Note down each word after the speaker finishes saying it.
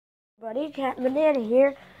Buddy Cat Banana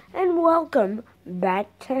here, and welcome back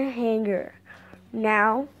to Hanger.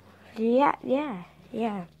 Now, yeah.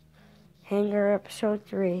 Hanger episode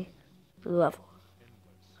 3, level.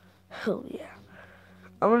 Hell yeah.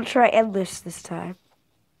 I'm gonna try endless this time.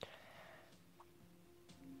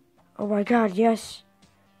 Oh my god, yes.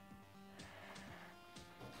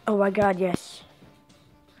 Oh my god, yes.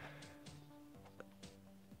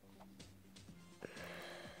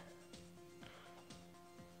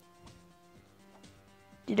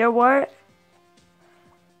 You know what?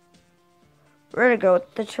 We're gonna go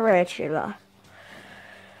with the tarantula.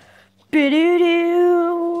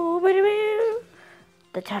 Bidoo-doo, bidoo-doo.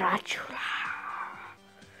 The tarantula.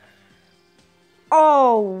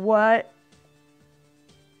 Oh, what?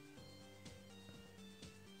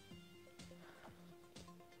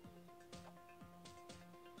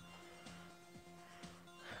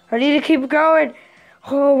 I need to keep going.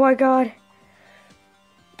 Oh my god.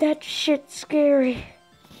 That shit's scary.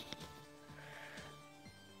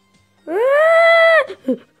 Ah!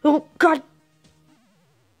 Oh god.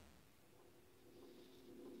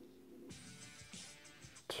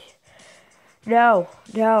 No.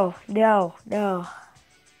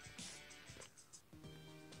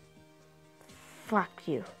 Fuck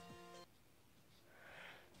you.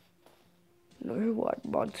 No, what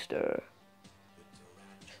monster?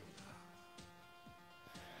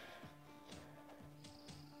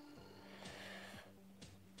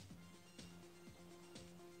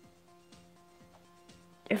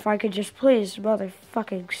 If I could just please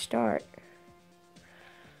motherfucking start.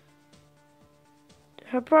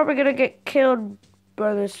 I'm probably gonna get killed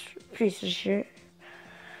by this piece of shit.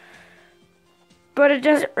 But it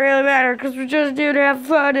doesn't really matter because we're just here to have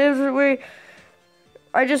fun, isn't we?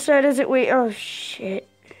 I just said, isn't we? Oh shit.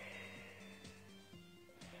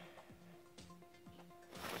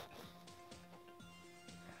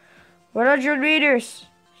 $100 meters.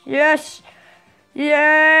 Yes.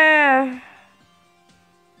 Yeah.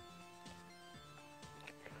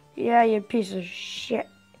 Yeah, you piece of shit.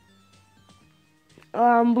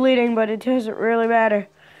 Oh, I'm bleeding, but it doesn't really matter.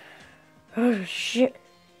 Oh, shit.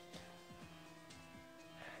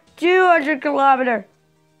 200 kilometer.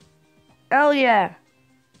 Hell yeah.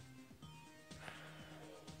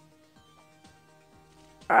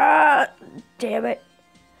 Ah, damn it.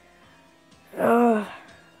 Ugh.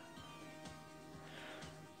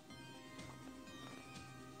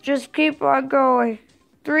 Just keep on going.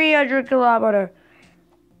 300 kilometer.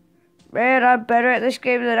 Man, I'm better at this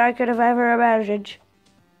game than I could have ever imagined.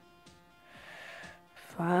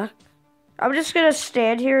 Fuck. I'm just gonna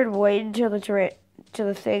stand here and wait until the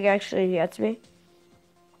thing actually gets me.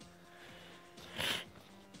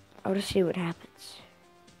 I want to see what happens.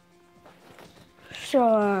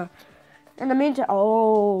 So, in the meantime,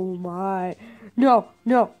 oh my, no.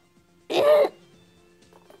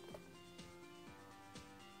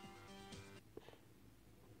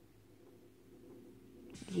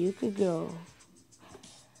 You could go.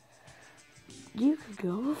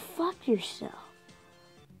 Fuck yourself.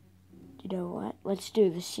 You know what? Let's do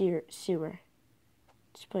the sewer.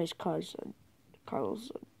 This place Carlson.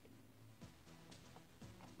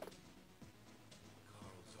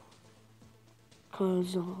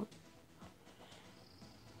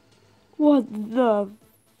 What the?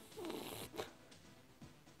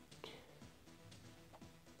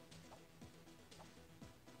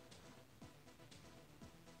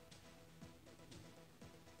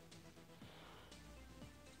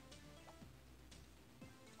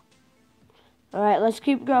 Alright, let's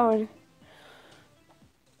keep going.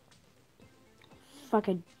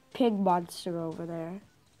 Fucking pig monster over there.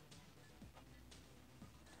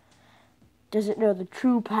 Doesn't know the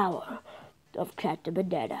true power of Captain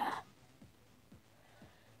Banana.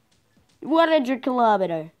 100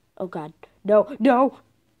 kilometer. Oh god. No.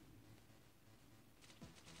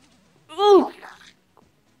 Ooh.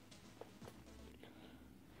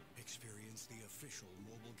 Experience the official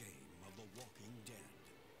mobile game of The Walking Dead.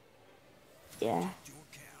 Yeah.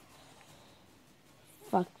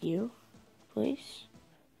 Fuck you, please.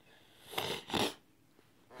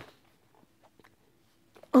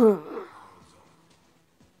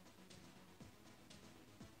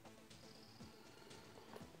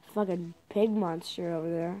 Fucking pig monster over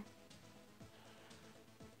there.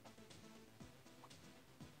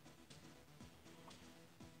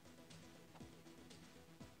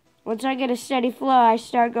 Once I get a steady flow, I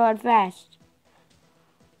start going fast.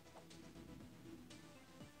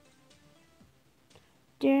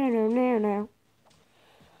 Now.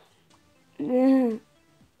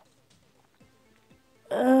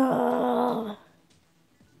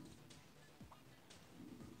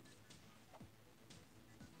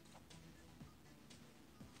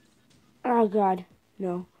 Oh God,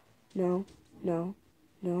 no, no, no,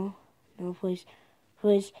 no, no, please,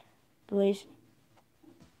 please, please.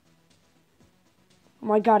 Oh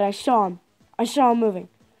my God, I saw him. I saw him moving.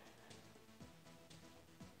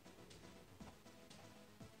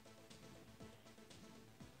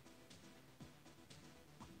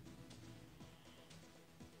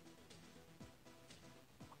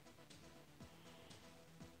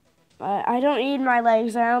 I don't need my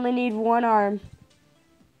legs. I only need one arm.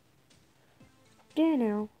 Yeah,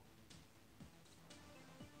 now.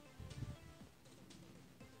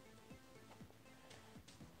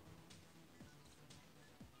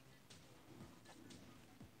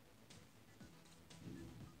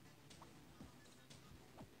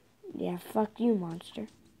 Yeah, fuck you, monster.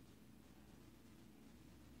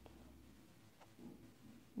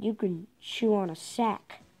 You can chew on a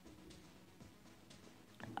sack.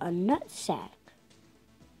 A nut sack.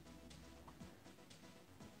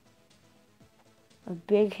 A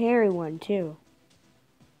big hairy one, too.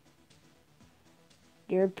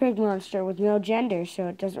 You're a pig monster with no gender, so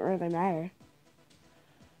it doesn't really matter.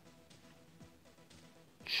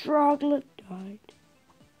 Troglodyte.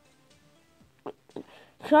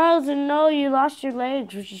 Kyle didn't know you lost your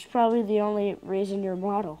legs, which is probably the only reason you're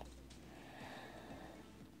mortal.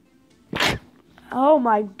 Oh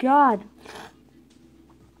my God.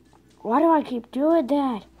 Why do I keep doing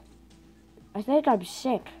that? I think I'm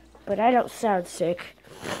sick, but I don't sound sick.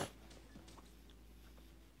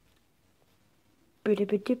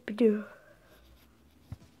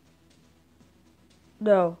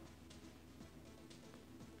 No.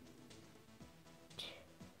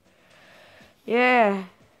 Yeah.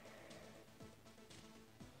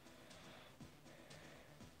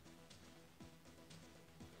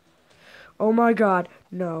 Oh my God.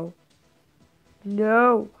 No.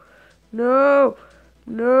 No. No.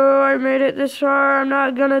 No, I made it this far. I'm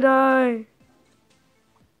not gonna die.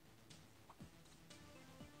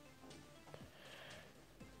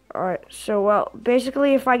 Alright, so, well,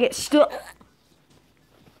 basically if I get stuck...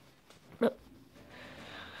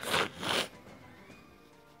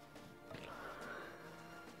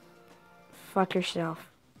 Fuck yourself.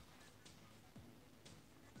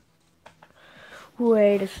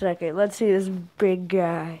 Wait a second. Let's see this big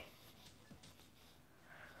guy.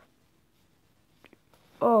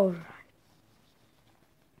 Alright.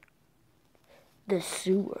 The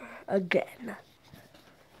sewer again.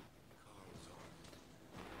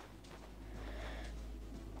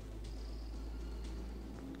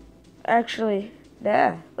 Actually,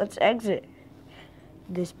 yeah, let's exit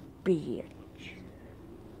this bitch.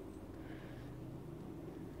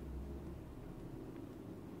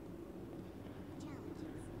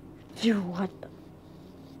 Dude, what the?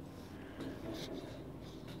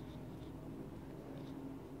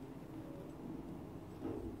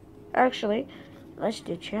 Actually, let's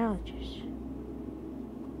do challenges.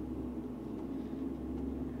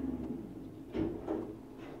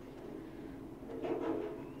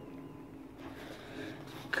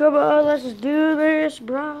 Come on, let's do this,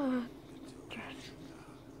 bro.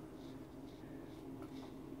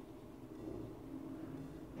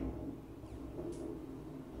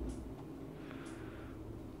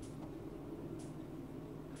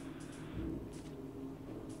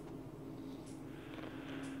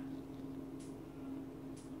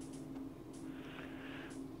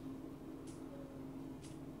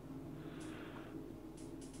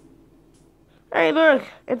 Hey, look,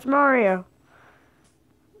 it's Mario.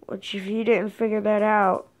 Which, if you didn't figure that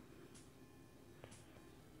out,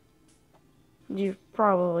 you're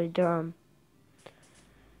probably dumb.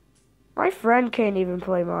 My friend can't even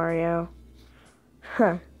play Mario.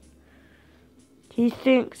 Huh. He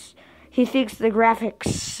thinks the graphics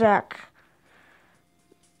suck.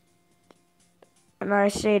 And I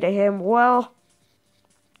say to him, well,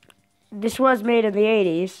 this was made in the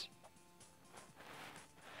 80s.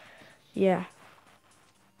 Yeah.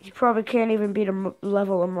 You probably can't even beat a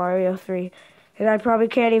level of Mario 3. And I probably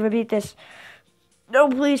can't even beat this. No,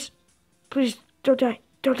 please. Please, don't die.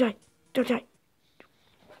 Don't die. Don't die.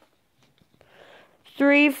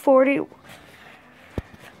 340.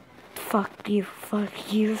 Fuck you,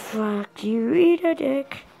 fuck you, fuck you. Eat a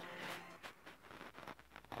dick.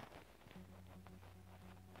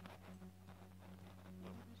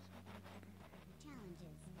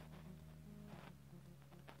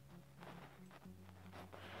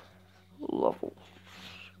 Level.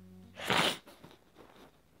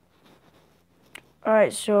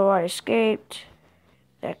 Alright, so I escaped.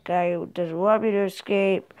 That guy doesn't want me to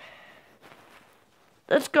escape.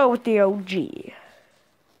 Let's go with the OG.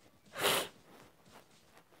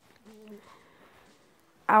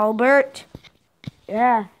 Albert.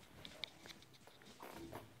 Yeah.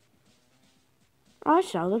 I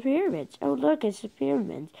saw the pyramids. Oh, look, it's the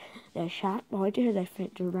pyramids. They're sharp pointed. They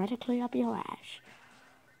fit dramatically up your ass.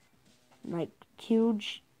 Like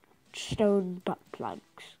huge stone butt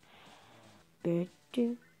plugs. What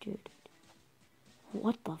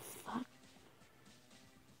the fuck?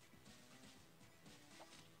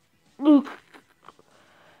 Look.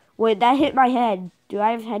 Wait, that hit my head. Do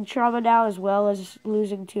I have head trauma now as well as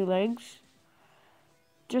losing 2 legs?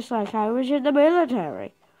 Just like I was in the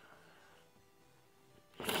military.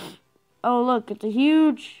 Oh, look, it's a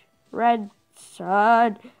huge red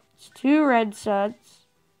sun. It's 2 red suns.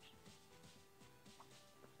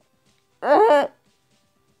 I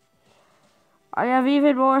have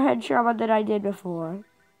even more head trauma than I did before.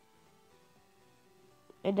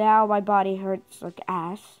 And now my body hurts like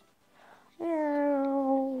ass.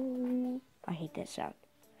 I hate that sound.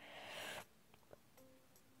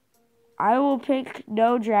 I will pick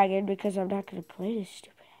no dragon because I'm not going to play this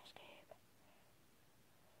stupid ass game.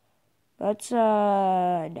 Let's,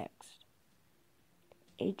 next.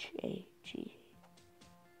 H-A-G.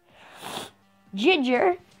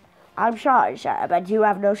 Ginger. I'm sorry, sir, but you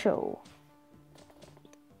have no soul.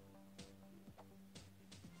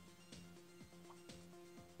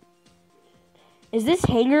 Is this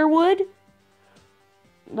Hanger wood?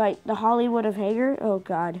 Like the Hollywood of Hanger? Oh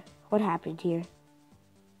god, what happened here?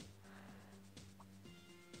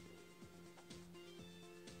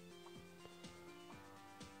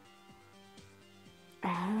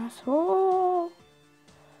 Asshole.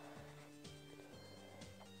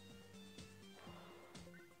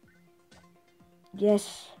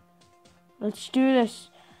 Yes. Let's do this.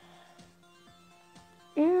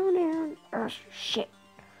 Oh, shit.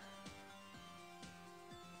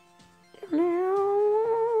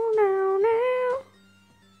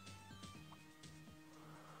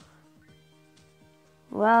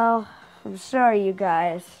 Well, I'm sorry, you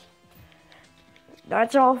guys.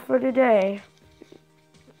 That's all for today.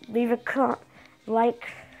 Leave a like,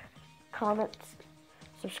 comment,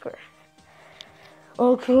 subscribe.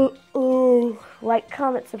 Okay, like,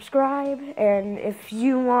 comment, subscribe, and if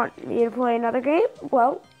you want me to play another game,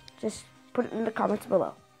 well, just put it in the comments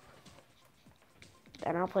below.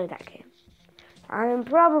 Then I'll play that game. I'm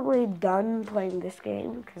probably done playing this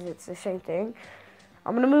game because it's the same thing.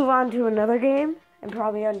 I'm going to move on to another game and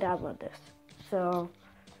probably undownload this. So,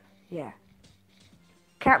 yeah.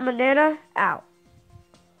 Cat Banana, out.